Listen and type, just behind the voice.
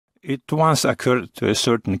It once occurred to a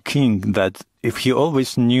certain king that if he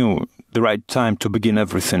always knew the right time to begin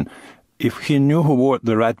everything, if he knew who were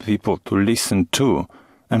the right people to listen to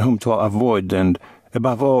and whom to avoid, and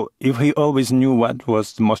above all, if he always knew what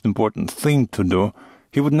was the most important thing to do,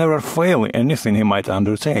 he would never fail in anything he might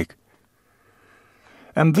undertake.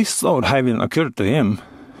 And this thought having occurred to him,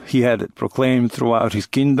 he had it proclaimed throughout his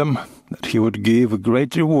kingdom that he would give a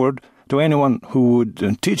great reward to anyone who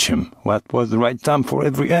would teach him what was the right time for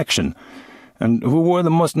every action, and who were the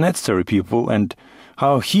most necessary people, and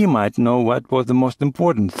how he might know what was the most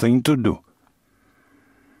important thing to do.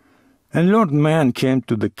 And learned men came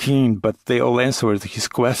to the king, but they all answered his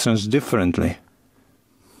questions differently.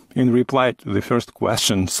 In reply to the first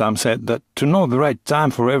question, some said that to know the right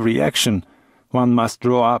time for every action, one must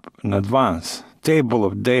draw up in advance a table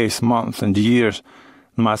of days, months, and years,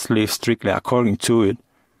 and must live strictly according to it.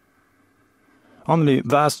 Only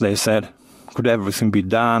thus, they said, could everything be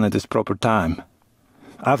done at its proper time.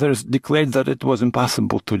 Others declared that it was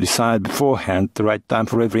impossible to decide beforehand the right time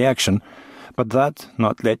for every action, but that,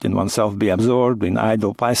 not letting oneself be absorbed in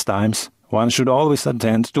idle pastimes, one should always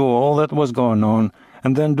attend to all that was going on,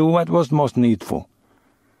 and then do what was most needful.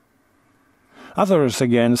 Others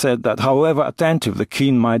again said that however attentive the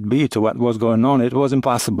king might be to what was going on, it was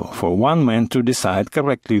impossible for one man to decide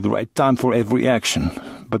correctly the right time for every action,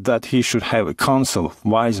 but that he should have a council of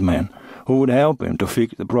wise men who would help him to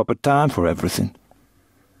fix the proper time for everything.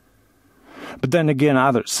 But then again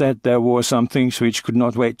others said there were some things which could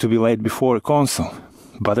not wait to be laid before a council,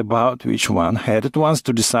 but about which one had at once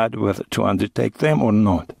to decide whether to undertake them or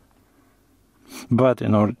not. But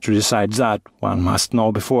in order to decide that, one must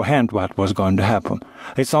know beforehand what was going to happen.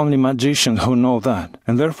 It's only magicians who know that,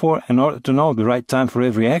 and therefore, in order to know the right time for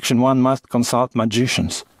every action, one must consult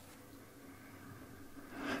magicians.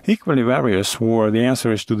 Equally various were the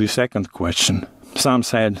answers to the second question. Some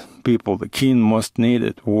said people the king most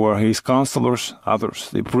needed were his counselors, others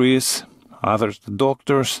the priests, others the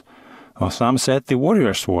doctors, or some said the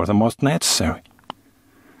warriors were the most necessary.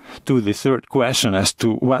 To the third question as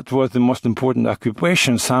to what was the most important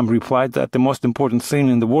occupation, some replied that the most important thing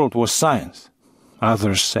in the world was science.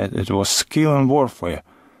 Others said it was skill in warfare,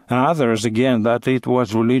 and others again that it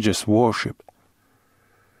was religious worship.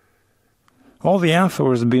 All the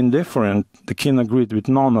answers being different, the king agreed with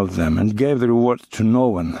none of them and gave the reward to no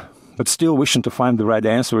one. But still wishing to find the right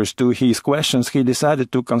answers to his questions, he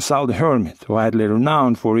decided to consult a hermit, widely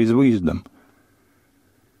renowned for his wisdom.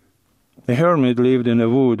 The hermit lived in a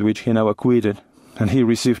wood which he never quitted, and he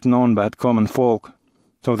received none but common folk.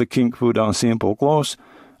 So the king put on simple clothes,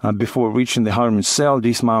 and before reaching the hermit's cell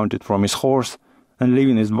dismounted from his horse, and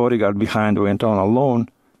leaving his bodyguard behind went on alone.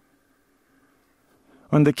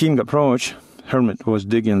 When the king approached, hermit was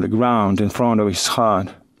digging the ground in front of his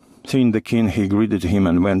hut. Seeing the king, he greeted him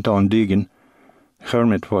and went on digging.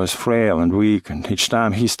 Hermit was frail and weak, and each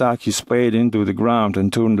time he stuck his spade into the ground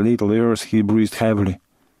and turned a little earth, he breathed heavily.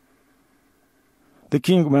 The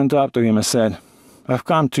king went up to him and said, "I've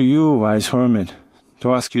come to you, wise hermit,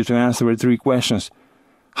 to ask you to answer 3 questions.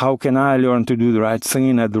 How can I learn to do the right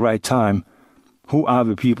thing at the right time? Who are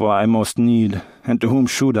the people I most need, and to whom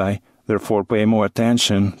should I, therefore, pay more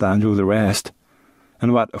attention than to the rest?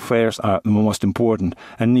 And what affairs are the most important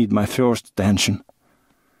and need my first attention?"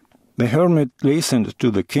 The hermit listened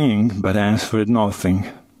to the king, but answered nothing.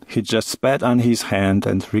 He just spat on his hand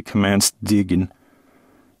and recommenced digging.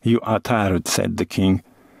 "You are tired," said the king.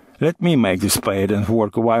 "Let me make the spade and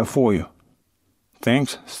work a while for you."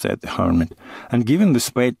 "Thanks," said the hermit, and giving the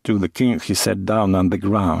spade to the king, he sat down on the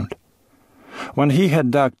ground. When he had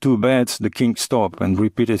dug 2 beds, the king stopped and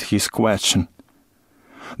repeated his question.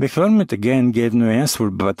 The hermit again gave no answer,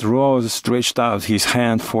 but rose, stretched out his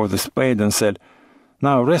hand for the spade, and said,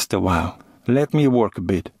 "Now rest a while. Let me work a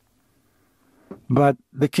bit." But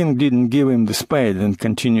the king didn't give him the spade and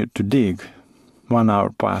continued to dig. 1 hour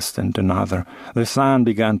passed and another. The sun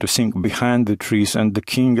began to sink behind the trees, and the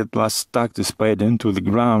king at last stuck the spade into the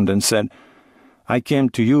ground and said, "I came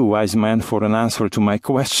to you, wise man, for an answer to my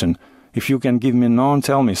question. If you can give me none,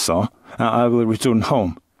 tell me so, and I will return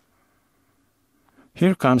home."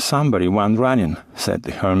 "Here comes somebody, one running," said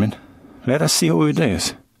the hermit. "Let us see who it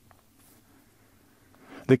is."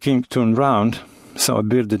 The king turned round, saw a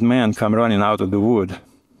bearded man come running out of the wood.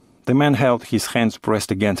 The man held his hands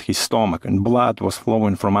pressed against his stomach, and blood was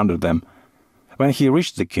flowing from under them. When he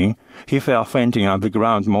reached the king, he fell fainting on the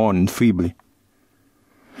ground, moaning feebly.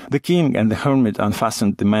 The king and the hermit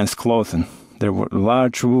unfastened the man's clothing. There was a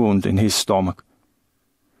large wound in his stomach.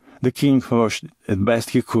 The king washed it as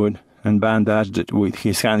best he could, and bandaged it with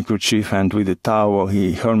his handkerchief and with the towel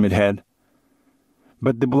the hermit had.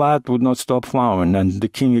 But the blood would not stop flowing, and the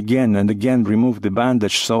king again and again removed the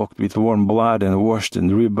bandage soaked with warm blood and washed and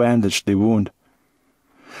rebandaged the wound.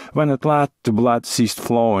 When at last the blood ceased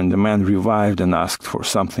flowing, the man revived and asked for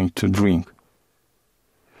something to drink.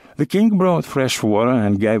 The king brought fresh water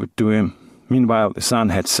and gave it to him. Meanwhile the sun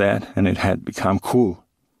had set, and it had become cool.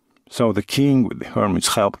 So the king, with the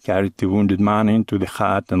hermit's help, carried the wounded man into the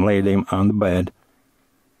hut and laid him on the bed.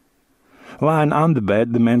 Lying on the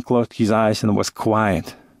bed, the man closed his eyes and was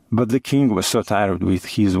quiet. But the king was so tired with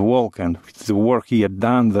his walk and with the work he had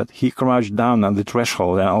done that he crouched down on the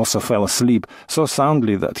threshold and also fell asleep, so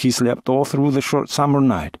soundly that he slept all through the short summer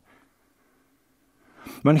night.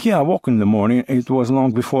 When he awoke in the morning, it was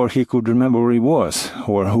long before he could remember where he was,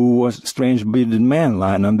 or who was the strange bearded man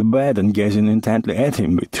lying on the bed and gazing intently at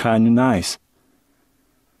him with shining eyes.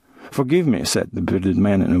 "Forgive me," said the bearded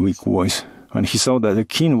man in a weak voice, when he saw that the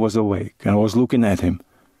king was awake and was looking at him.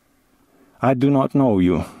 "I do not know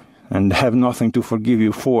you, and have nothing to forgive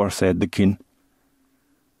you for," said the king.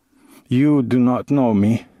 "You do not know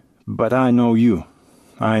me, but I know you.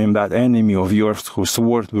 I am that enemy of yours who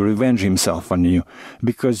swore to revenge himself on you,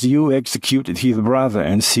 because you executed his brother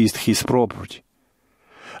and seized his property.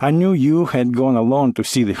 I knew you had gone alone to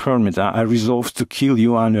see the hermit. I resolved to kill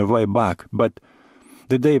you on your way back, but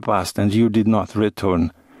the day passed and you did not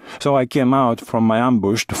return. So I came out from my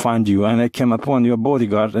ambush to find you, and I came upon your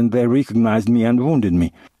bodyguard, and they recognized me and wounded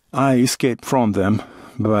me. I escaped from them,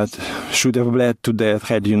 but should have bled to death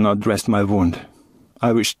had you not dressed my wound.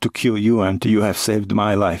 I wished to kill you, and you have saved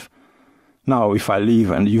my life. Now if I leave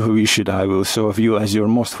and you wish it, I will serve you as your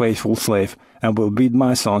most faithful slave, and will bid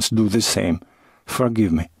my sons do the same.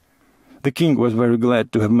 Forgive me." The king was very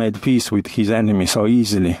glad to have made peace with his enemy so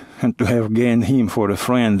easily, and to have gained him for a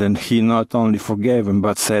friend, and he not only forgave him,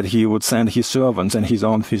 but said he would send his servants and his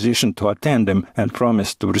own physician to attend him, and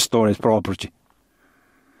promised to restore his property.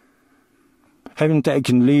 Having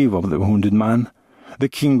taken leave of the wounded man, the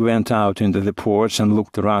king went out into the porch and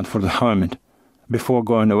looked around for the hermit. Before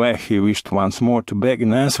going away, he wished once more to beg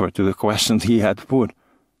an answer to the questions he had put.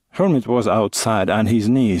 Hermit was outside on his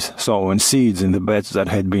knees, sowing seeds in the beds that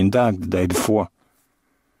had been dug the day before.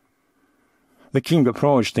 The king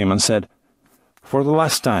approached him and said, "For the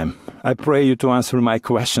last time, I pray you to answer my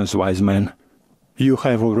questions, wise man." "You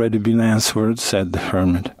have already been answered," said the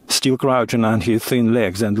hermit, still crouching on his thin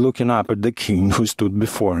legs and looking up at the king who stood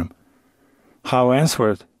before him. "How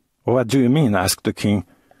answered? What do you mean?" asked the king.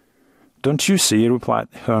 "Don't you see," replied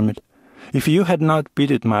the hermit, "if you had not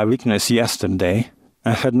pitied my weakness yesterday,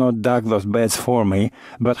 and had not dug those beds for me,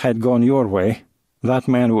 but had gone your way, that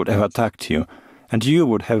man would have attacked you, and you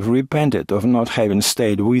would have repented of not having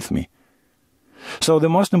stayed with me. So the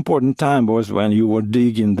most important time was when you were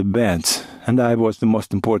digging the beds, and I was the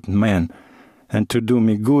most important man, and to do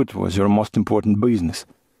me good was your most important business.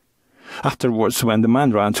 Afterwards, when the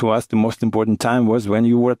man ran to us, the most important time was when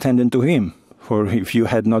you were attending to him, for if you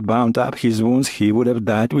had not bound up his wounds, he would have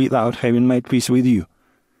died without having made peace with you.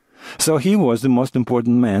 So he was the most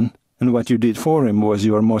important man, and what you did for him was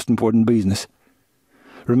your most important business.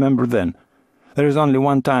 Remember then, there is only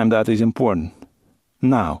one time that is important.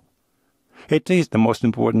 Now. It is the most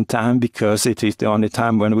important time because it is the only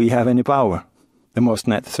time when we have any power. The most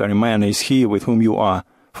necessary man is he with whom you are,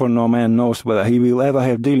 for no man knows whether he will ever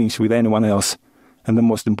have dealings with anyone else. And the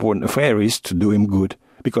most important affair is to do him good,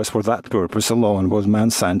 because for that purpose alone was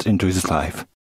man sent into his life.